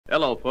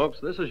Hello, folks.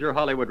 This is your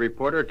Hollywood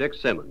reporter, Dick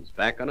Simmons,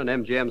 back on an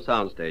MGM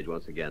soundstage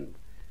once again.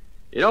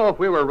 You know, if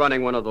we were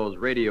running one of those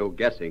radio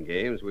guessing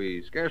games,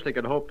 we scarcely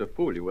could hope to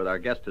fool you with our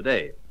guest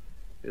today.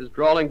 His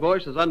drawling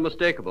voice is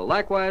unmistakable.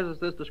 Likewise is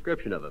this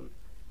description of him.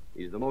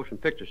 He's the motion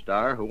picture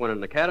star who won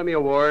an Academy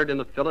Award in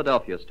the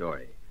Philadelphia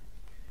story.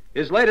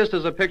 His latest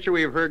is a picture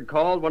we've heard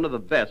called one of the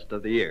best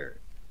of the year.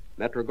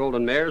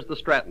 Metro-Goldwyn-Mayer's The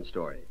Stratton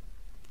Story.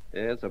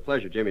 It's a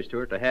pleasure, Jimmy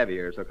Stewart, to have you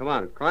here. So come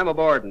on, climb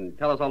aboard and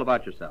tell us all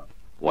about yourself.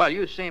 Well,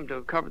 you seem to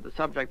have covered the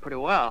subject pretty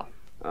well.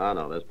 Oh,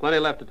 no, there's plenty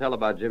left to tell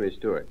about Jimmy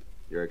Stewart.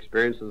 Your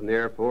experiences in the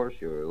Air Force,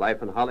 your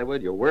life in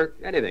Hollywood, your work,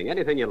 anything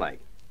you like.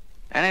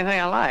 Anything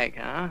I like,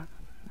 huh?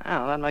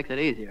 Well, that makes it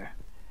easier.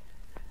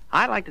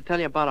 I'd like to tell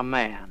you about a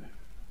man.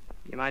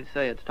 You might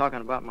say it's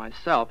talking about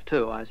myself,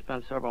 too. I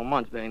spent several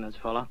months being this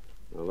fella.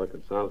 Well, look,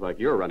 it sounds like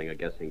you're running a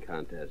guessing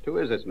contest. Who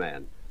is this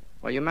man?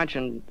 Well, you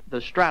mentioned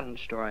the Stratton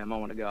story a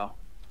moment ago.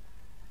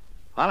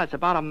 Well, it's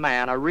about a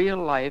man, a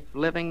real-life,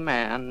 living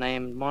man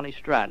named Monty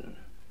Stratton.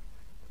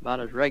 About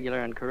as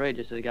regular and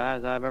courageous a guy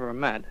as I've ever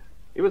met.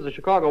 He was a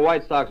Chicago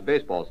White Sox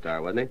baseball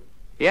star, wasn't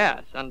he?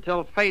 Yes,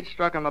 until fate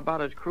struck him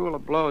about as cruel a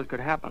blow as could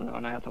happen to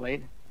an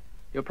athlete.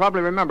 You'll probably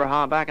remember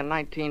how back in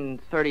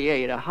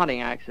 1938 a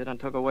hunting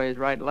accident took away his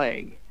right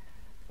leg.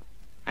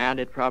 And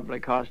it probably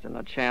cost him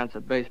a chance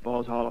at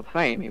baseball's Hall of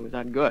Fame. He was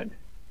that good.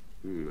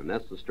 And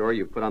that's the story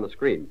you've put on the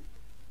screen.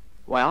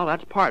 Well,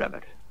 that's part of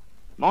it.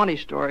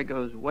 Monty's story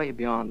goes way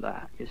beyond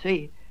that. You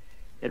see,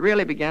 it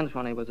really begins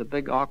when he was a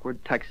big,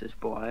 awkward Texas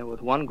boy with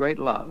one great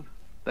love,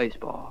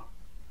 baseball.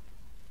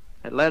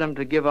 It led him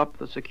to give up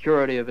the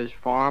security of his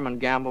farm and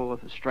gamble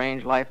with a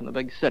strange life in the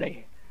big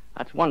city.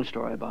 That's one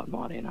story about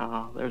Monty.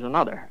 Now, there's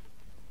another.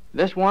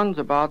 This one's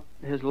about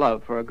his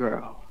love for a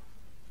girl.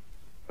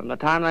 From the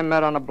time they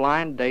met on a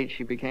blind date,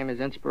 she became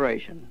his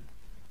inspiration.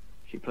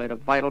 She played a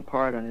vital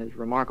part in his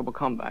remarkable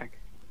comeback.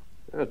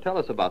 Tell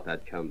us about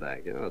that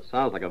comeback. You know, it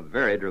sounds like a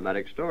very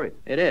dramatic story.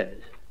 It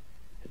is.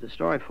 It's a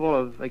story full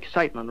of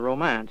excitement and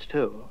romance,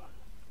 too.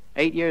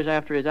 8 years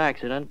after his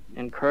accident,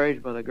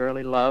 encouraged by the girl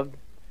he loved,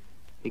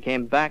 he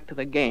came back to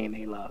the game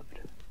he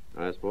loved.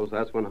 I suppose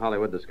that's when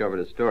Hollywood discovered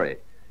his story.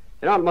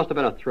 You know, it must have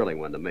been a thrilling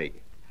one to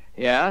make.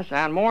 Yes,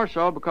 and more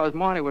so because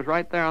Monty was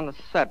right there on the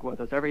set with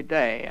us every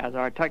day as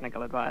our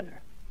technical advisor.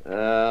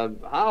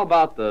 How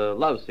about the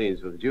love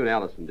scenes with June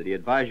Allison? Did he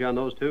advise you on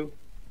those, too?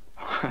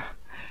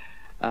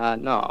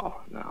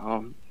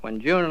 No. When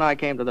June and I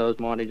came to those,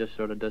 Monty just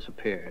sort of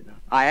disappeared.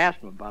 I asked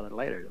him about it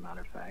later, as a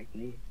matter of fact,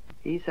 and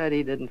he said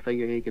he didn't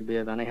figure he could be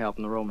of any help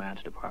in the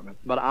romance department.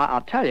 But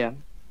I'll tell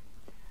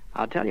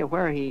you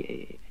where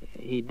he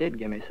did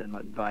give me some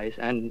advice,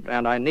 and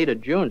I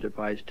needed June's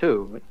advice,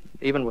 too,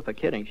 even with the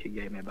kidding she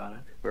gave me about it.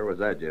 Where was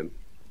that, Jim?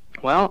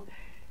 Well,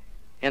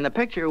 in the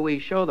picture, we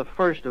show the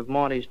first of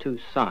Monty's two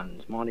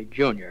sons, Monty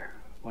Jr.,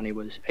 when he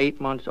was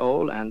 8 months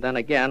old, and then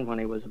again when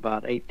he was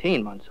about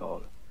 18 months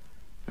old.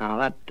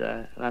 Now,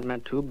 that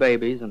meant two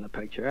babies in the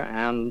picture,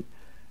 and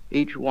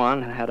each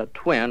one had a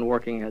twin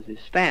working as his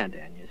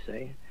stand-in, you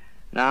see.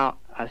 Now,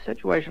 a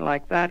situation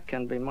like that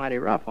can be mighty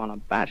rough on a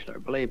bachelor,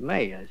 believe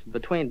me.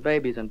 Between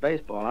babies and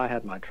baseball, I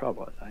had my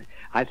troubles.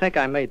 I think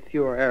I made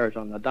fewer errors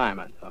on the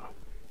diamond, though.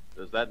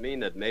 Does that mean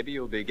that maybe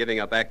you'll be giving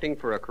up acting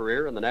for a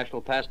career in the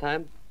national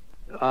pastime?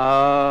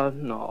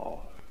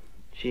 No.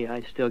 Gee,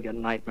 I still get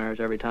nightmares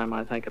every time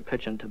I think of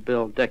pitching to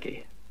Bill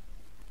Dickey.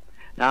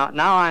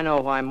 Now I know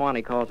why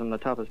Monty calls him the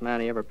toughest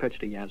man he ever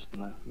pitched against in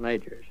the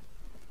majors.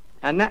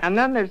 And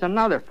then there's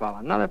another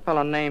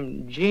fellow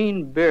named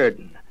Gene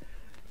Bearden.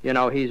 You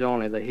know, he's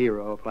only the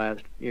hero of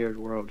last year's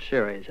World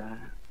Series. I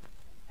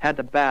had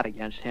to bat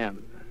against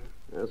him.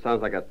 That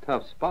sounds like a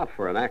tough spot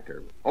for an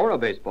actor or a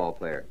baseball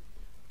player.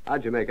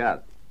 How'd you make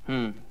out?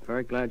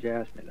 Very glad you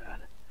asked me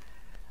that.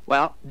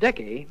 Well,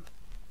 Dickey,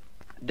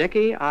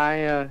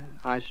 I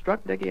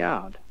struck Dickey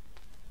out.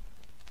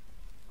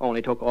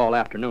 Only took all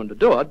afternoon to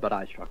do it, but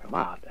I struck him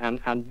out.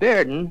 And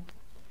Bearden,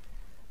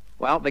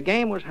 well, the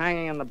game was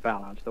hanging in the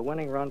balance. The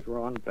winning runs were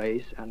on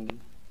base, and,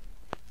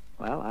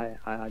 well,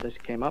 I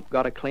just came up,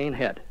 got a clean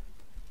hit.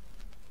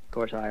 Of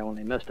course, I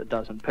only missed a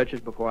dozen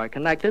pitches before I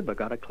connected, but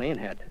got a clean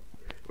hit.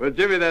 Well,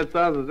 Jimmy, that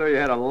sounds as though you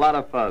had a lot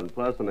of fun,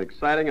 plus an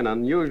exciting and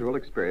unusual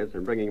experience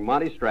in bringing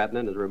Monty Stratton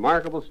and his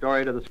remarkable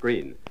story to the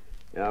screen.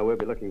 We'll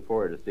be looking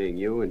forward to seeing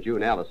you and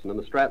June Allison in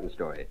the Stratton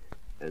story.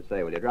 And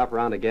say, will you drop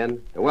around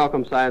again? The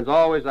welcome sign's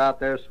always out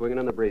there swinging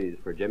in the breeze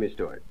for Jimmy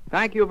Stewart.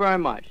 Thank you very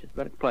much. It's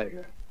been a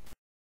pleasure.